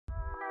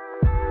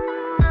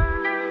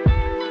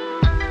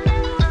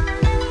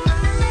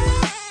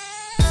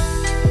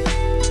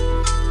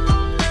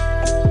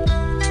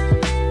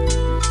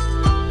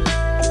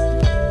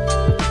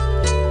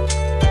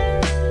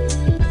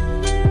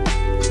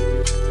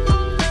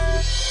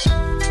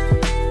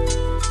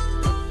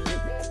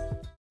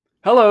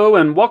Hello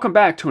and welcome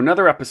back to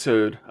another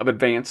episode of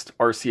Advanced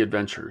RC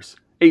Adventures.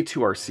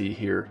 A2RC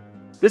here.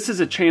 This is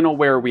a channel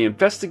where we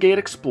investigate,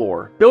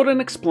 explore, build and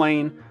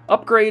explain,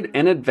 upgrade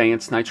and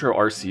advance Nitro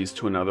RCs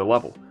to another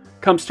level.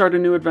 Come start a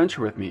new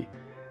adventure with me.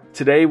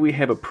 Today we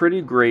have a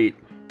pretty great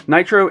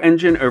Nitro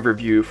engine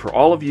overview for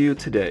all of you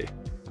today.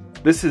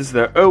 This is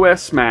the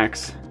OS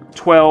Max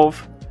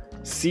 12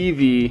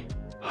 CV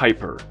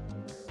Hyper.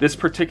 This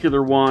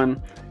particular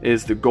one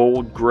is the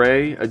gold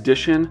gray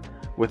edition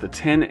with a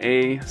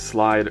 10A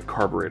slide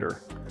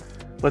carburetor.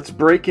 Let's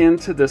break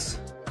into this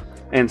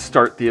and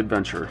start the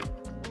adventure.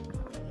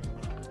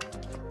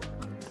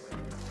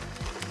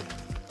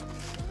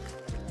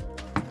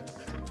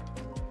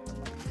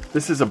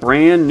 This is a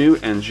brand new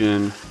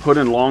engine put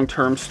in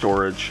long-term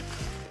storage.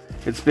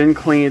 It's been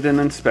cleaned and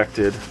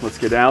inspected. Let's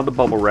get out of the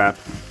bubble wrap.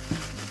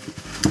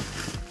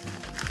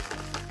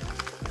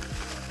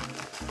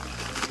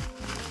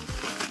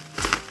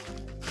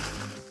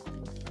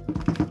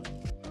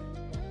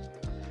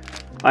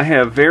 I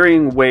have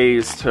varying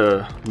ways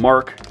to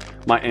mark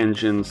my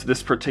engines.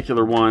 This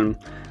particular one,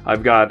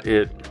 I've got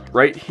it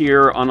right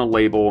here on a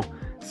label.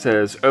 It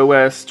says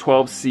OS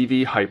 12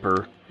 CV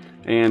Hyper.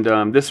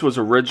 And this was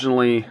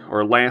originally,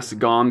 or last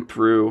gone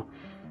through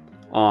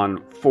on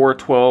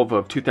 4/12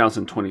 of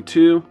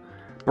 2022.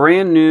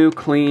 Brand new,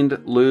 cleaned,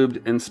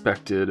 lubed,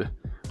 inspected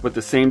with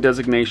the same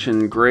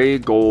designation, gray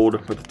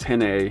gold with a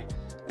 10A,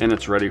 and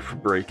it's ready for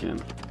break-in.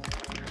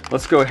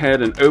 Let's go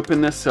ahead and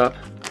open this up,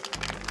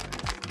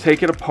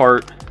 take it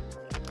apart,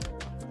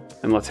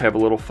 and let's have a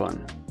little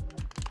fun.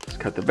 Let's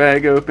cut the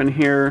bag open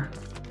here.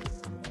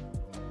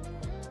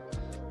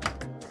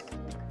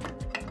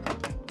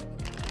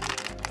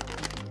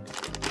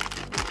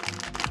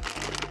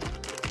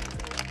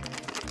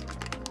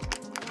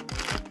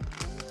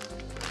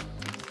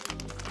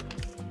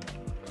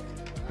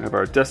 Have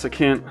our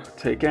desiccant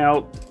take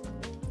out.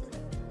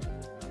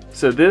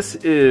 So this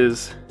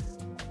is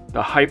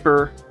the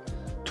Hyper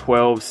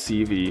 12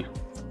 CV.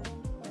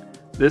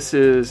 This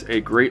is a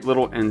great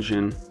little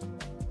engine.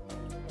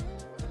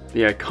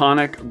 The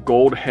iconic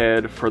gold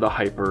head for the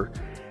Hyper.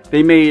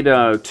 They made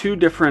two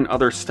different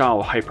other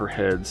style Hyper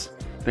heads.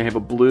 They have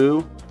a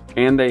blue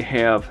and they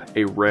have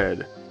a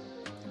red.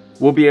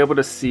 We'll be able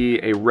to see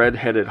a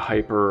red-headed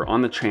Hyper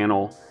on the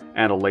channel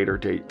at a later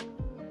date.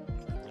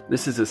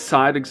 This is a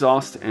side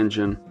exhaust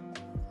engine.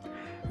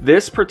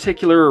 This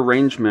particular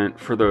arrangement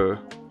for the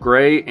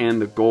gray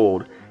and the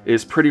gold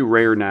is pretty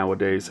rare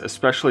nowadays,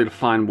 especially to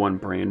find one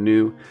brand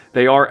new.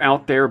 They are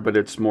out there, but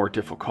it's more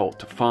difficult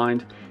to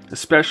find,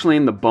 especially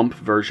in the bump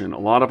version. A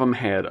lot of them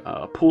had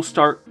a pull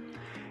start,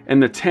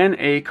 and the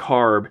 10A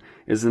carb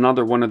is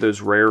another one of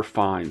those rare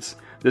finds.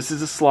 This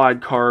is a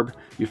slide carb.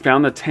 You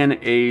found the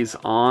 10As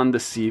on the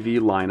CV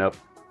lineup.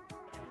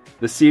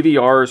 The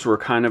CVRs were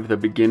kind of the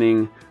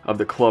beginning of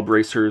the club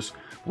racers,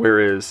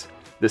 whereas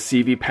the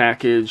CV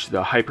package,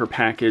 the Hyper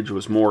package,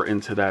 was more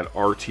into that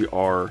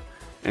RTR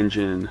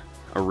engine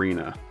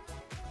arena.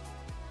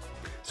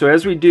 So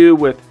as we do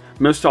with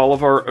most all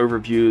of our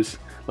overviews,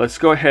 let's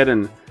go ahead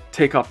and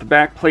take off the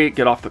back plate,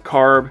 get off the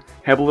carb,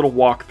 have a little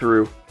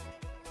walkthrough,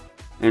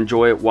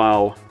 enjoy it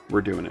while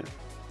we're doing it.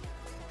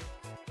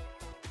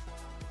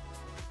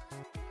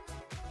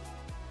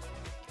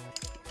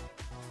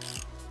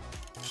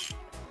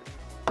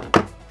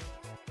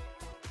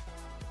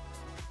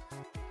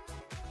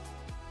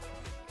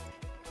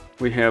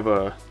 We have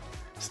a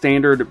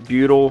standard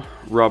butyl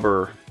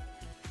rubber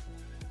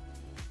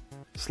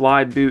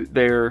slide boot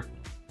there.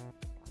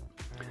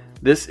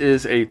 This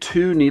is a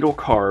 2-needle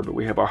carb.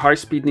 We have our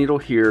high-speed needle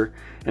here,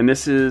 and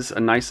this is a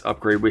nice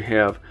upgrade. We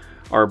have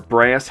our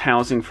brass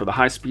housing for the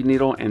high-speed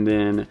needle and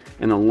then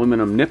an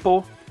aluminum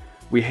nipple.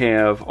 We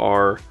have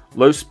our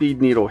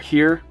low-speed needle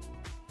here,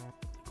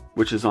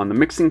 which is on the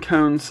mixing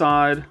cone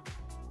side.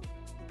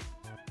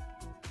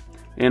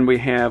 And we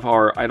have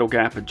our idle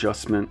gap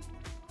adjustment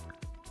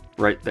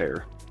right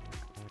there.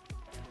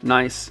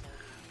 Nice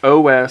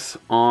OS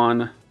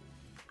on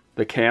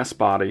the cast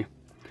body,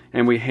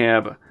 and we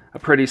have a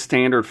pretty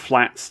standard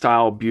flat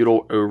style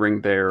butyl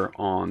O-ring there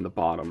on the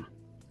bottom.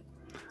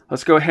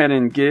 Let's go ahead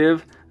and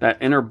give that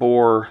inner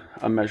bore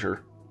a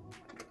measure.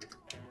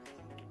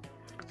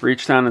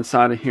 Reach down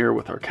inside of here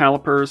with our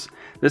calipers.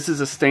 This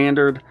is a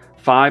standard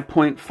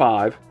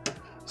 5.5,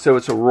 so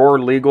it's a Roar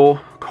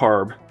legal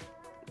carb,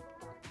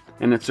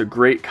 and it's a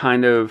great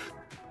kind of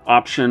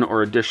option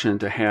or addition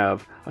to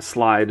have a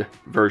slide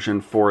version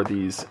for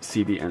these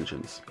CV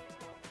engines.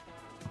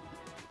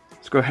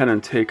 Let's go ahead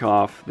and take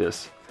off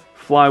this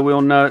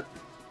flywheel nut.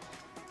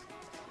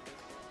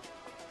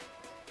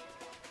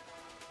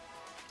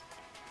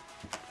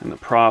 And the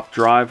prop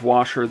drive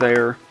washer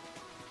there.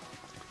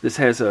 This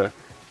has a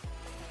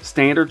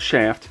standard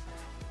shaft.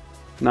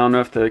 I don't know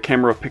if the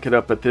camera will pick it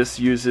up, but this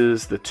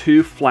uses the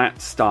 2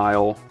 flat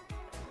style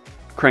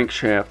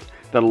crankshaft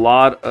that a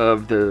lot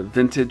of the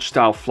vintage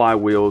style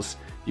flywheels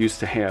used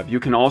to have. You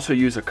can also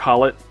use a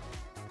collet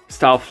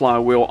style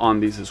flywheel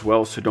on these as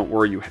well, so don't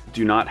worry, you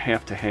do not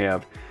have to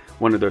have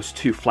one of those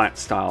 2 flat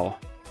style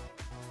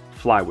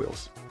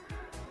flywheels.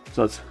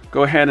 So let's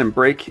go ahead and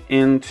break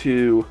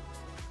into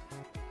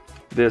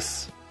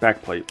this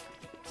backplate.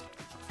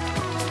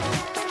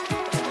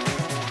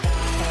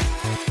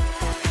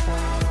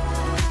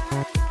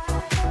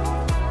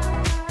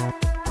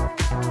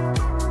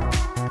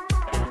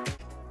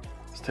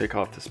 Let's take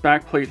off this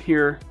backplate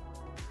here.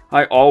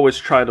 I always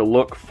try to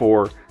look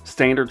for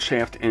standard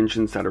shaft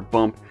engines that are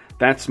bumped.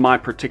 That's my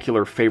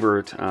particular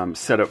favorite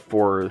setup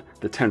for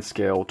the 10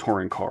 scale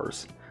touring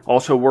cars.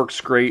 Also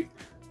works great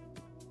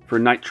for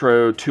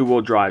Nitro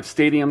 2-wheel drive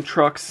stadium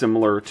trucks,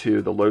 similar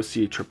to the Low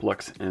C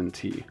XXX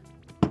NT.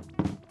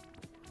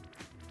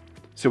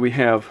 So we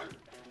have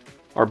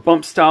our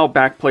bump style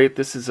backplate.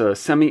 This is a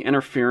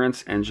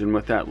semi-interference engine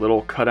with that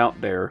little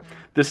cutout there.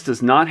 This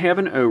does not have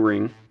an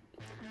O-ring.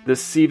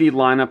 This CV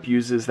lineup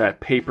uses that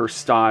paper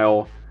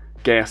style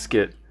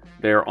gasket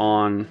there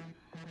on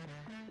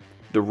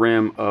the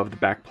rim of the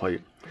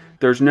backplate.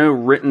 There's no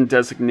written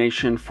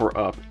designation for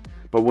up,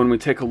 but when we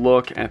take a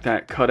look at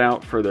that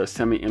cutout for the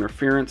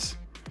semi-interference,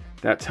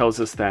 that tells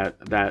us that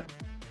that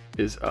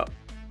is up.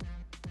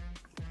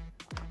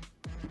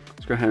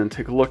 Let's go ahead and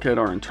take a look at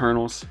our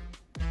internals.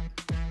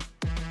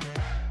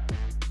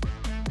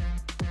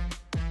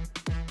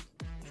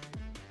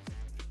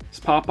 Let's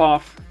pop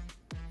off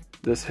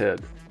this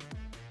head.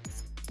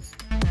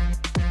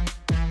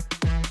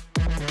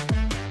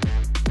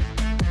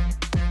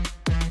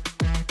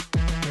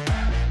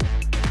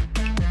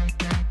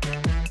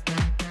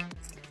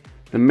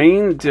 The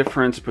main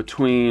difference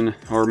between,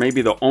 or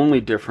maybe the only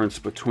difference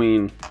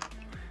between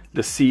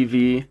the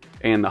CV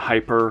and the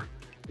Hyper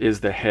is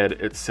the head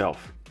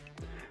itself.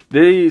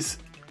 These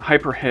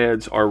Hyper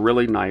heads are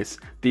really nice.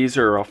 These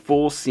are a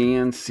full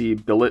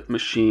CNC billet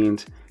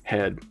machined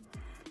head.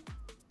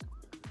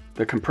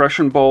 The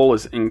compression bowl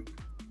is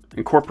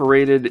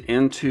incorporated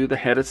into the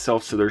head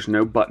itself, so there's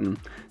no button.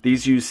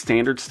 These use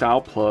standard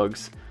style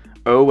plugs,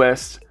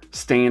 OS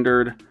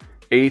standard,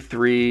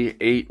 A3,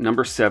 8,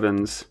 number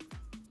 7s.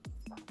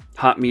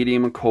 Hot,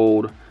 medium, and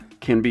cold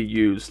can be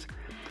used.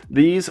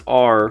 These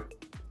are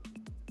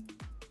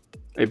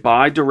a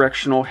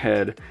bi-directional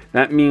head.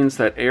 That means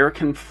that air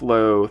can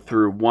flow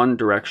through one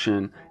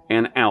direction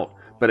and out,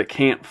 but it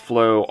can't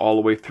flow all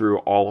the way through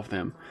all of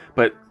them.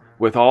 But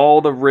with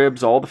all the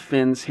ribs, all the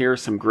fins here,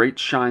 some great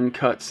shine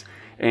cuts,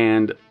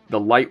 and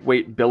the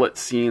lightweight billet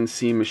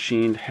CNC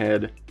machined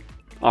head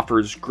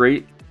offers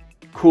great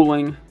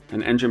cooling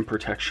and engine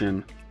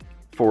protection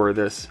for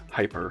this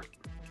Hyper.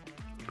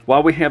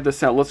 While we have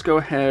this out, let's go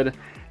ahead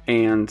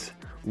and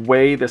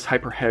weigh this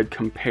Hyper head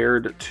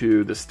compared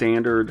to the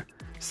standard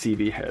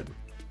CV head.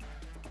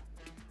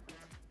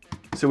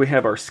 So we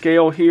have our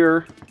scale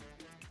here.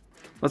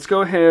 Let's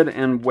go ahead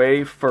and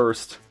weigh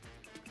first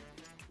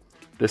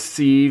the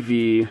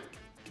CV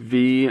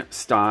V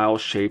style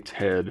shaped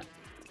head.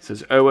 It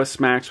says OS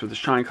Max with the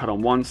shine cut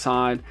on one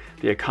side,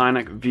 the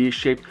iconic V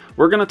shape.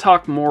 We're going to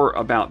talk more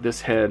about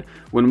this head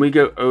when we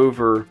go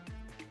over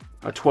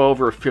a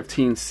 12 or a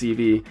 15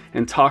 CV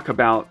and talk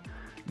about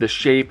the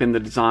shape and the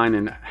design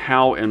and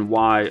how and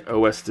why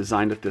OS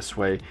designed it this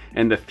way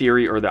and the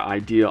theory or the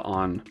idea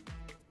on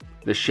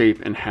the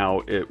shape and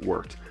how it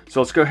worked.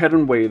 So let's go ahead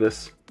and weigh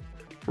this.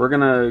 We're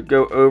gonna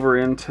go over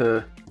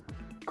into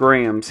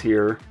grams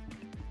here.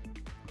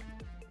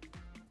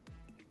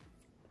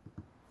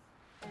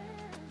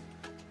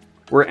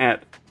 We're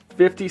at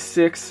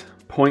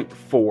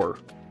 56.4.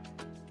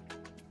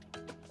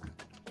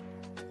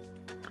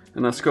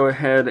 And let's go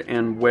ahead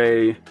and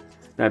weigh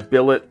that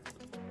billet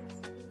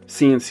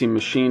CNC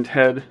machined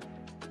head.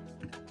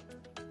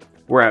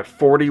 We're at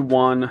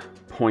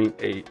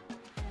 41.8.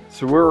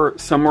 So we're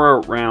somewhere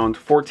around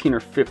 14 or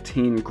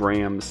 15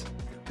 grams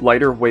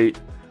lighter weight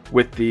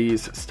with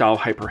these style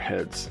Hyper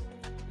heads.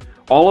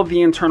 All of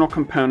the internal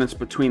components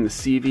between the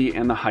CV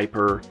and the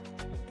Hyper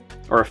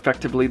are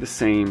effectively the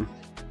same,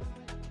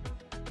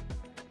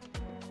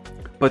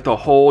 but the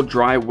whole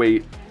dry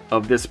weight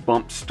of this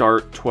bump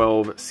start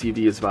 12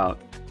 CV is about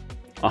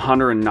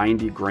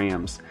 190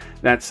 grams.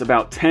 That's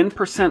about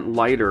 10%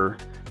 lighter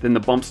than the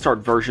bump start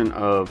version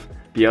of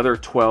the other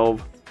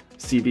 12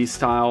 CV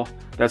style.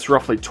 That's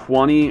roughly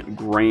 20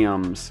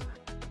 grams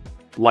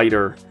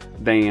lighter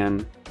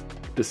than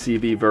the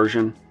CV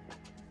version.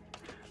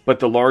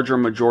 But the larger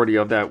majority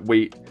of that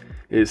weight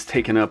is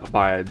taken up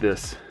by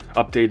this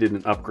updated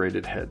and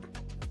upgraded head.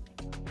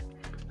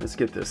 Let's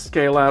get this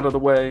scale out of the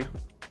way.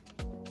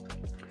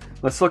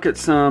 Let's look at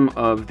some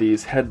of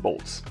these head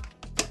bolts.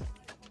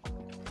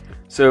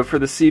 So for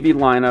the CV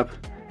lineup,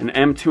 an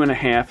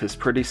M2.5 is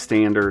pretty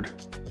standard,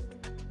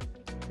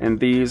 and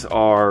these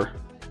are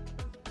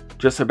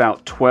just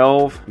about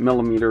 12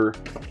 millimeter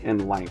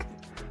in length.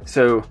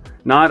 So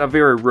not a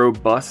very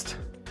robust,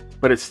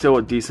 but it's still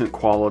a decent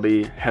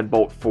quality head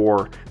bolt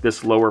for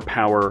this lower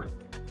power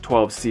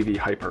 12 CV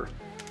Hyper.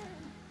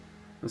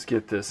 Let's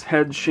get this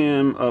head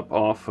shim up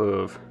off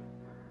of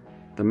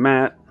the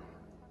mat.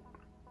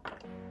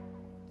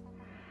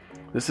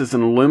 This is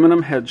an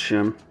aluminum head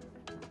shim.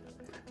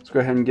 Let's go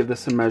ahead and give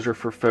this a measure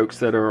for folks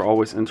that are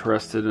always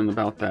interested in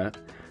about that.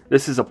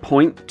 This is a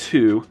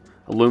 0.2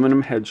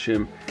 aluminum head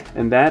shim.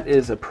 and that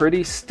is a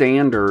pretty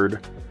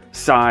standard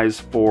size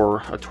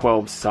for a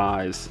 12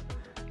 size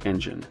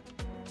engine.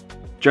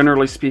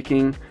 Generally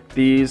speaking,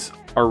 these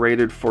are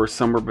rated for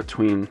somewhere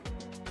between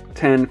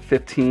 10,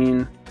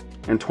 15,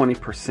 and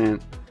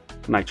 20%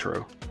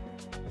 nitro.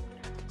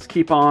 Let's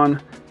keep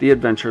on the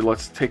adventure.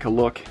 Let's take a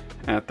look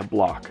at the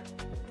block.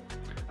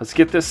 Let's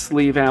get this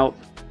sleeve out,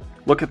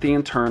 look at the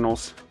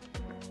internals,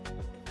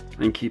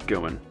 and keep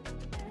going.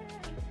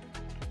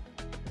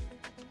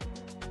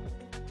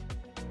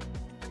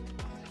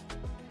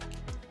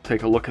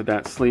 Take a look at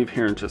that sleeve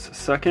here in just a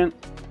second.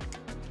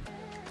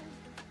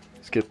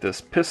 Let's get this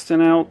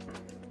piston out.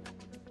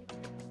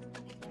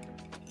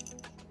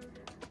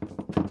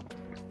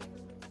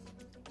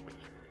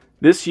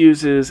 This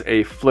uses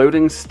a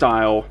floating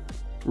style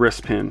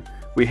wrist pin.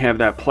 We have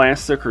that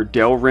plastic or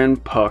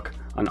Delrin puck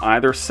on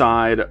either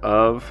side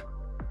of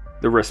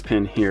the wrist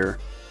pin here.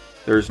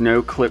 There's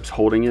no clips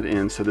holding it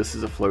in, so this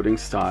is a floating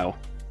style.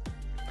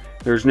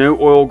 There's no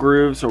oil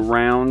grooves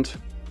around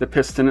the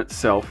piston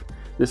itself.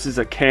 This is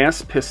a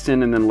cast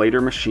piston and then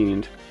later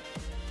machined.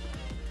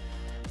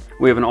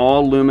 We have an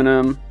all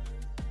aluminum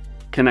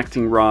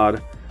connecting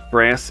rod,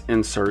 brass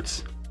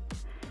inserts,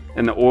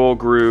 and the oil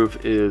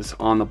groove is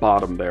on the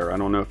bottom there. I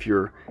don't know if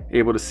you're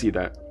able to see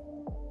that.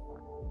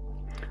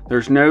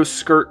 There's no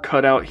skirt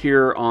cut out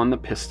here on the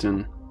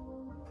piston.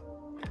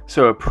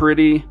 So a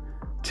pretty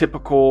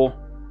typical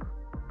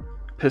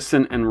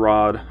piston and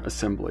rod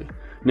assembly.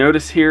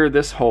 Notice here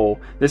this hole.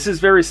 This is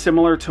very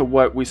similar to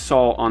what we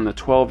saw on the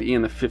 12E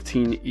and the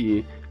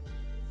 15E.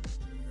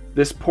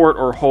 This port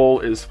or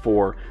hole is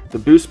for the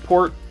boost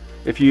port.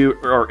 If you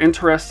are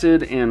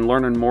interested in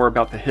learning more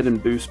about the hidden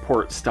boost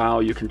port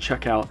style, you can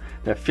check out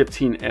that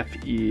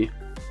 15FE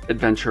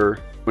adventure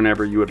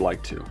whenever you would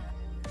like to.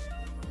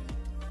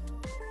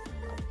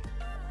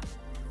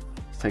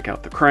 Let's take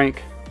out the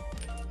crank.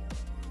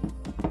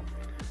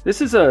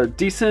 This is a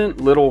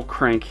decent little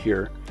crank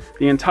here.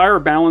 The entire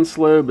balance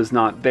lobe is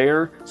not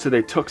there, so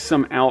they took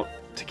some out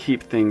to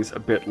keep things a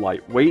bit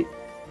lightweight.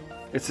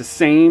 It's the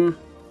same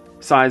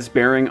size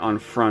bearing on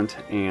front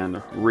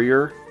and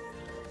rear,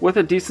 with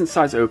a decent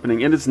size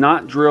opening. It is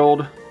not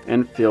drilled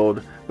and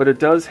filled, but it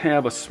does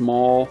have a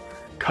small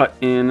cut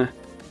in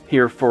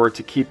here for it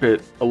to keep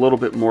it a little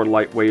bit more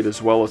lightweight,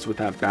 as well as with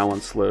that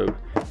balance lobe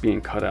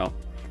being cut out.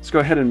 Let's go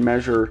ahead and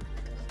measure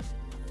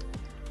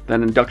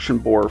that induction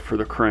bore for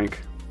the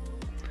crank.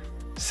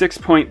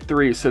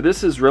 6.3, so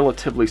this is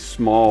relatively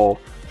small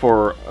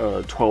for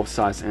a 12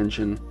 size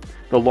engine.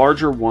 The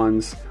larger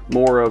ones,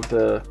 more of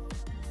the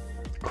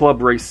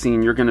club race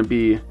scene, you're going to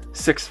be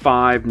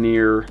 6.5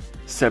 near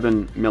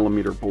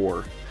 7mm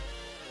bore.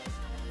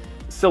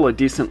 Still a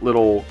decent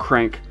little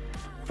crank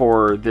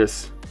for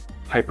this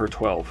Hyper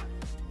 12.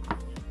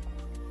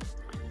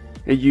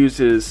 It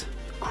uses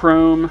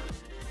chrome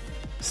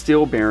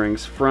steel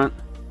bearings front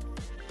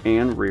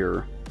and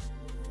rear,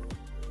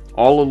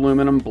 all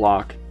aluminum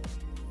block.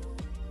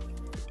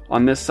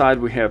 On this side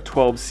we have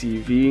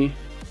 12CV.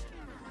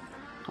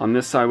 On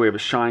this side we have a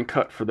shine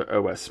cut for the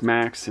OS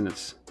Max, and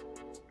it's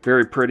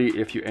very pretty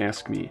if you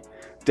ask me.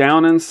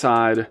 Down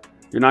inside,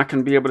 you're not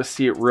going to be able to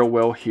see it real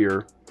well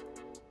here,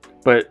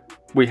 but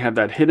we have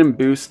that hidden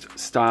boost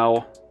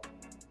style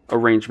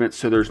arrangement,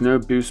 so there's no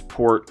boost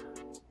port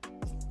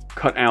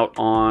cut out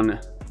on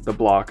the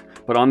block,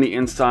 but on the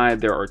inside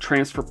there are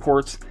transfer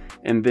ports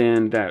and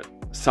then that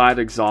side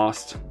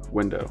exhaust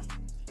window.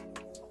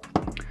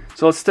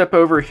 So let's step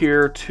over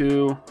here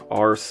to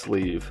our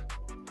sleeve.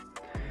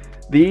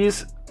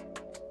 These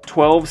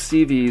 12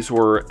 CVs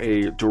were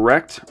a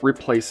direct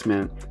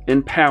replacement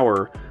in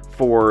power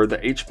for the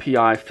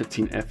HPI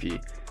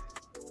 15FE.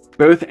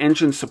 Both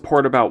engines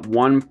support about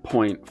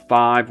 1.5,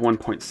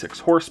 1.6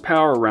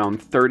 horsepower,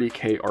 around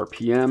 30k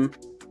RPM.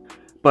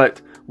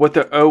 But what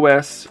the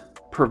OS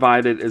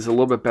provided is a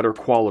little bit better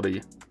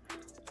quality,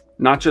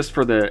 not just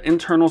for the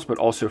internals, but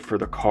also for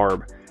the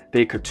carb.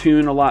 They could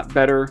tune a lot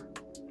better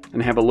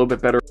and have a little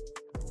bit better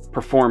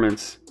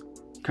performance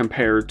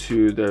compared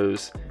to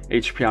those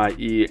HPI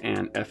E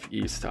and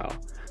FE style.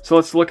 So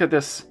let's look at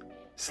this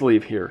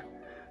sleeve here.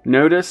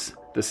 Notice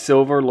the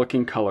silver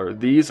looking color.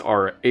 These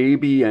are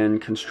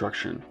ABN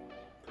construction.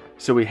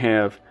 So we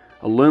have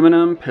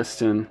aluminum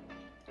piston,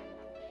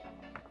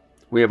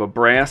 we have a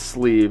brass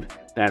sleeve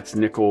that's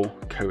nickel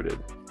coated.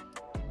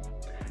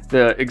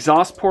 The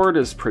exhaust port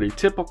is pretty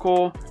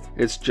typical.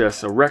 It's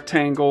just a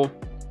rectangle.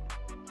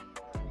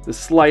 The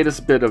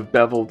slightest bit of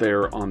bevel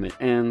there on the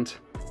end.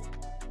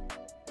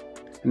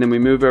 And then we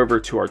move over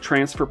to our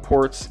transfer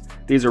ports.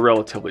 These are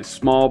relatively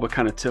small, but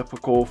kind of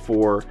typical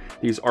for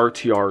these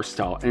RTR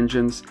style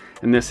engines.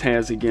 And this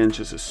has, again,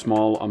 just a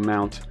small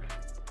amount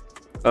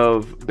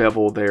of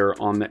bevel there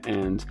on the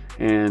end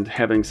and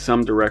having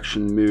some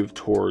direction move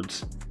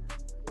towards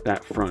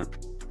that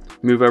front.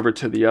 Move over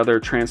to the other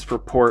transfer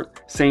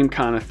port, same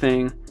kind of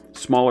thing.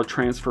 Smaller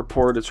transfer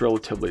port, it's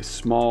relatively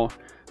small,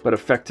 but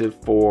effective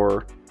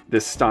for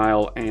this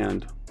style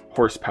and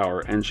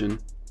horsepower engine.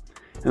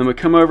 And then we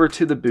come over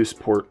to the boost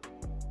port.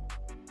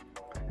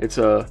 It's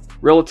a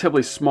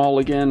relatively small,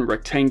 again,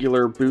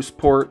 rectangular boost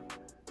port.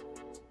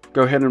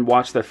 go ahead and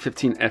watch that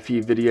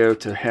 15FE video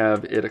to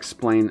have it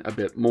explain a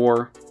bit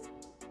more.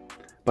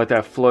 But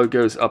that flow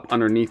goes up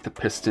underneath the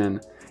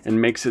piston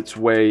and makes its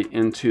way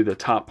into the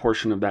top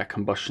portion of that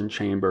combustion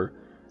chamber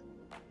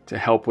to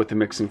help with the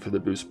mixing for the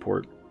boost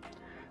port.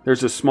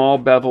 There's a small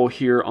bevel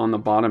here on the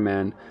bottom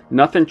end.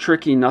 Nothing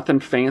tricky, nothing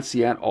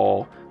fancy at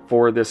all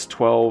for this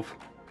 12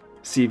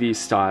 CV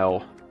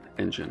style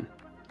engine.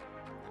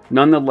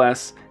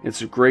 Nonetheless,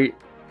 it's a great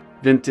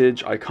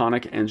vintage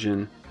iconic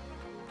engine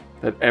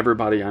that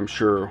everybody, I'm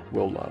sure,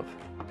 will love.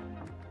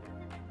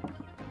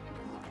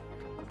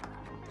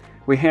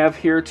 We have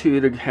here too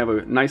to have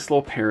a nice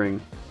little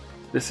pairing.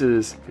 This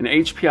is an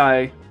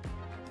HPI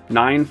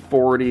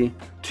 940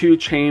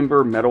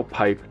 2-chamber metal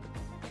pipe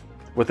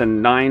with a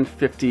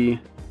 950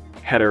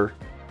 header,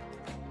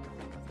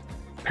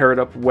 paired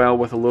up well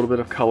with a little bit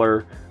of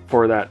color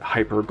for that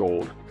hyper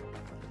gold.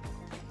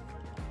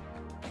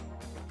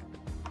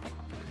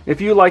 If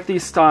you like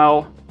these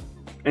style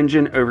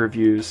engine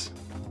overviews,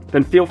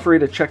 then feel free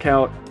to check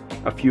out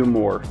a few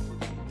more.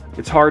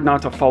 It's hard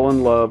not to fall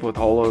in love with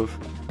all of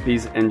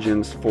these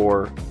engines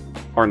for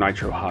our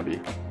Nitro hobby.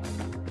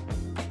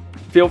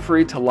 Feel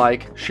free to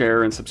like,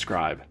 share, and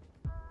subscribe.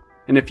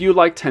 And if you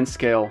like 10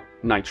 scale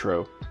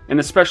Nitro, and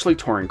especially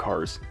touring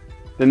cars,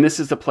 then this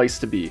is the place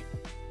to be.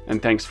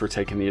 And thanks for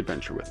taking the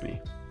adventure with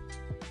me.